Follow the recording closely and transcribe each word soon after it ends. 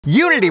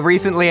Unity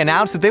recently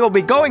announced that they will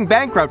be going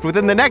bankrupt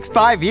within the next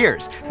 5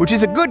 years, which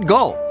is a good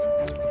goal.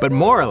 But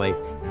morally,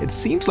 it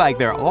seems like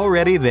they're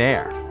already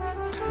there.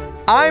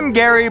 I'm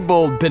Garrhy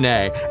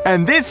Boldpenis,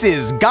 and this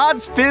is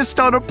God's Fist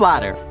on a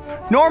Platter.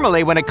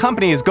 Normally, when a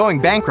company is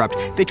going bankrupt,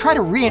 they try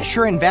to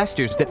reassure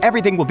investors that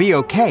everything will be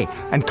okay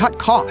and cut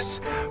costs.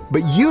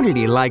 But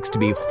Unity likes to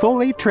be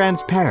fully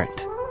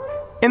transparent.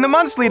 In the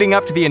months leading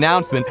up to the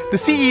announcement, the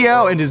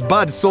CEO and his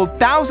buds sold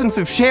thousands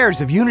of shares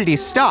of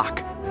Unity's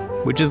stock,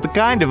 which is the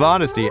kind of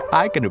honesty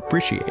I can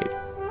appreciate.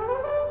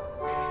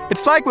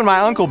 It's like when my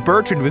Uncle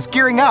Bertrand was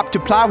gearing up to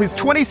plow his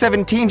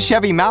 2017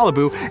 Chevy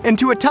Malibu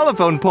into a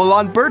telephone pole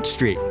on Birch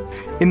Street.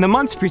 In the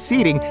months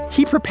preceding,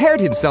 he prepared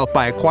himself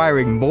by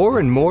acquiring more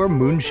and more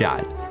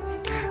moonshine.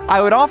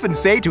 I would often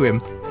say to him,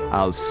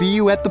 "I'll see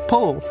you at the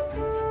pole,"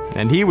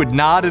 and he would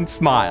nod and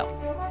smile.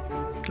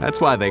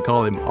 That's why they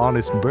call him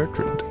Honest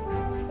Bertrand.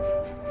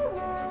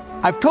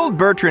 I've told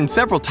Bertrand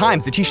several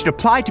times that he should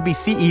apply to be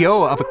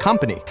CEO of a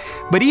company,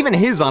 but even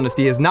his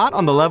honesty is not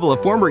on the level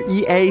of former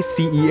EA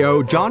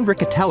CEO John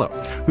Riccitiello,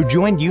 who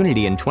joined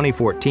Unity in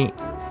 2014.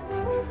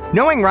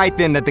 Knowing right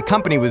then that the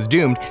company was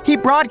doomed, he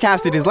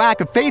broadcasted his lack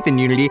of faith in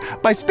Unity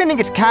by spending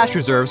its cash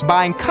reserves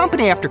buying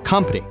company after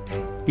company,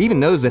 even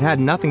those that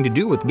had nothing to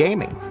do with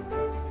gaming.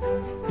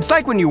 It's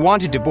like when you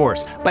want a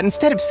divorce, but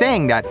instead of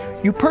saying that,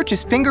 you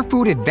purchase Finger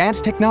Food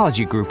Advanced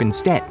Technology Group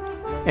instead.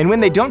 And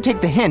when they don't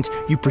take the hint,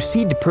 you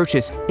proceed to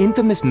purchase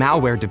infamous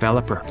malware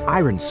developer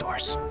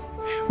IronSource.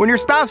 When your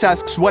spouse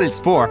asks what it's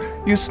for,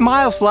 you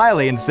smile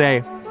slyly and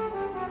say,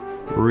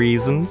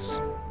 "Reasons?"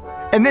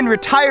 And then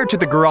retire to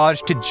the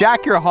garage to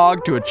jack your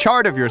hog to a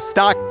chart of your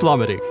stock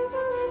plummeting.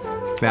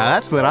 Now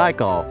that's what I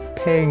call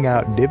paying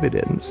out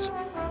dividends.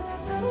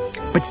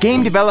 But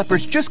game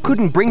developers just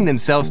couldn't bring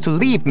themselves to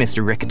leave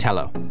Mr.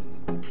 Riccitiello.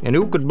 And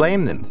who could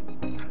blame them?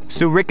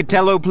 So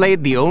Riccitiello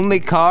played the only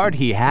card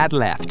he had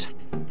left: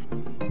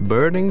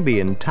 burning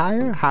the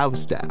entire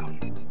house down.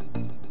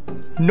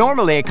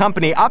 Normally, a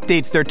company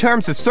updates their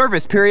terms of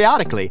service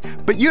periodically,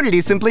 but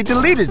Unity simply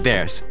deleted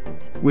theirs,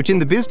 which in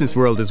the business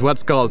world is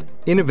what's called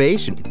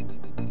innovation.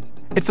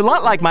 It's a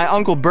lot like my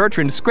Uncle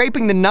Bertrand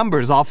scraping the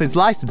numbers off his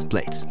license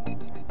plates.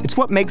 It's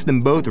what makes them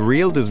both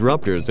real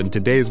disruptors in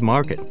today's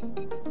market.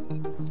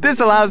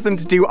 This allows them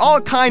to do all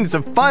kinds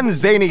of fun,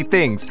 zany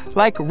things,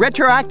 like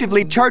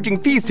retroactively charging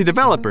fees to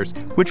developers,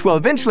 which will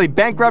eventually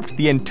bankrupt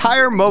the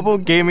entire mobile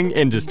gaming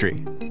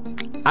industry.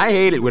 I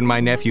hate it when my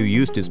nephew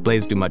Eustace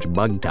plays too much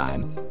bug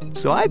time,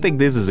 so I think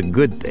this is a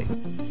good thing.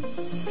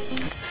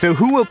 So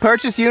who will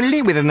purchase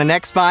Unity within the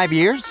next 5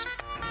 years?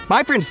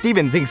 My friend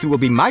Steven thinks it will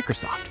be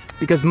Microsoft,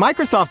 because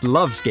Microsoft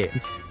loves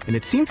games, and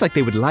it seems like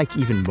they would like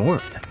even more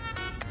of them.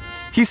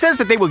 He says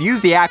that they will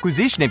use the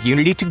acquisition of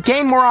Unity to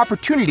gain more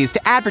opportunities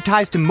to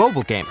advertise to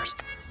mobile gamers,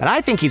 but I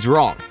think he's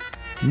wrong.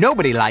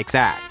 Nobody likes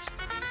ads.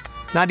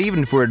 Not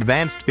even for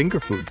advanced finger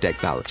food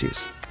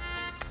technologies.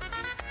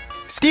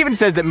 Steven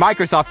says that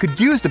Microsoft could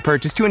use the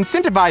purchase to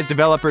incentivize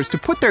developers to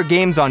put their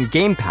games on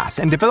Game Pass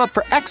and develop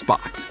for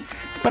Xbox.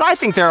 But I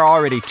think there are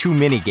already too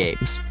many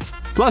games.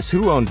 Plus,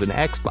 who owns an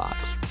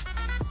Xbox?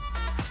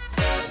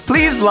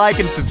 Please like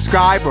and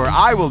subscribe or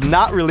I will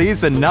not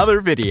release another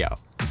video.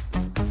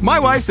 My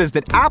wife says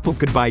that Apple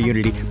could buy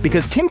Unity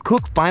because Tim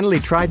Cook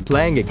finally tried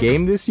playing a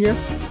game this year,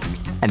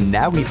 and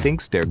now he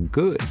thinks they're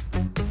good.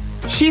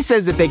 She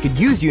says that they could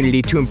use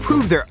Unity to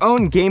improve their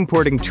own game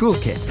porting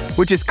toolkit,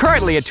 which is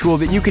currently a tool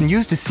that you can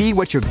use to see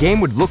what your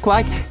game would look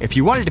like if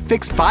you wanted to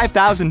fix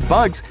 5,000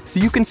 bugs so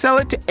you can sell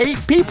it to 8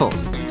 people.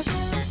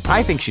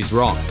 I think she's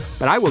wrong,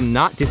 but I will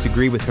not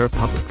disagree with her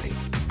publicly.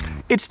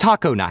 It's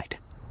taco night,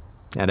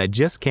 and I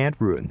just can't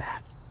ruin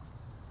that.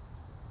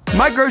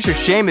 My grocer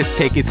Seamus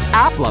pick is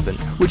AppLovin',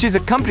 which is a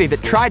company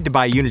that tried to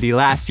buy Unity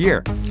last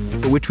year,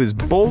 but which was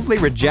boldly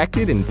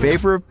rejected in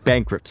favor of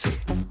bankruptcy.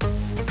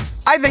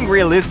 I think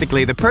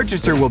realistically the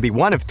purchaser will be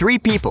one of 3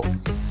 people: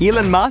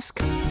 Elon Musk,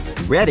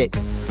 Reddit,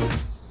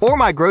 or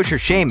my grocer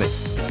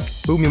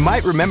Seamus, whom you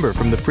might remember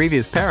from the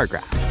previous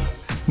paragraph.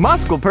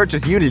 Musk will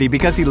purchase Unity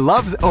because he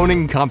loves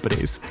owning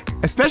companies,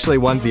 especially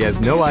ones he has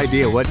no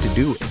idea what to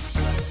do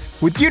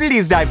with. With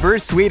Unity's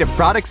diverse suite of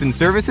products and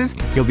services,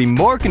 you'll be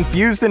more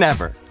confused than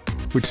ever,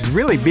 which is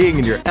really being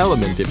in your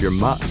element if you're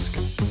Musk.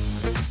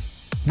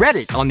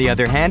 Reddit, on the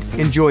other hand,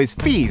 enjoys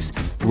fees,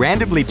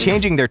 randomly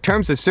changing their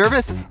terms of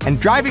service, and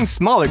driving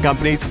smaller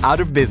companies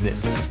out of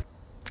business.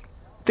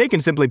 They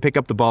can simply pick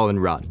up the ball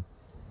and run.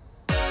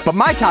 But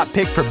my top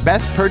pick for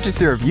best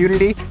purchaser of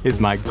Unity is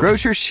my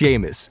grocer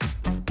Seamus,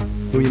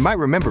 who you might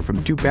remember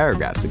from 2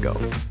 paragraphs ago.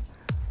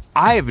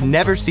 I have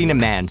never seen a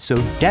man so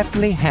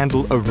deftly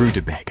handle a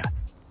rutabaga,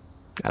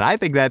 and I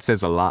think that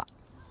says a lot.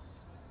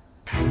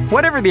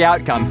 Whatever the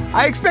outcome,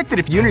 I expect that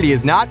if Unity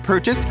is not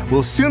purchased,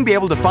 we'll soon be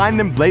able to find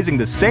them blazing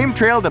the same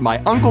trail that my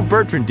Uncle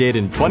Bertrand did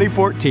in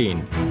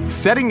 2014,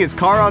 setting his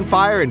car on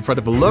fire in front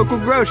of a local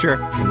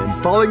grocer and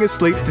then falling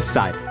asleep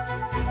beside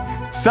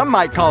it. Some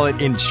might call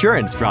it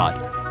insurance fraud,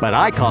 but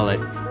I call it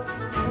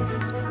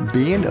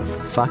being a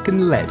fucking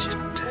legend.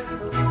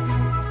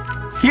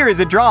 Here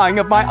is a drawing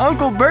of my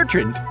Uncle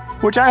Bertrand.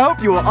 which I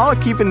hope you will all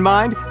keep in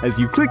mind as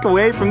you click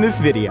away from this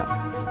video.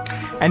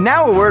 And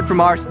now a word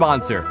from our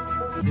sponsor.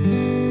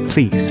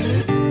 Please,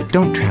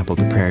 don't trample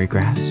the prairie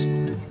grass.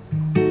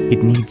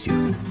 It needs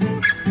you.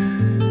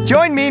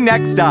 Join me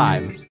next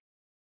time.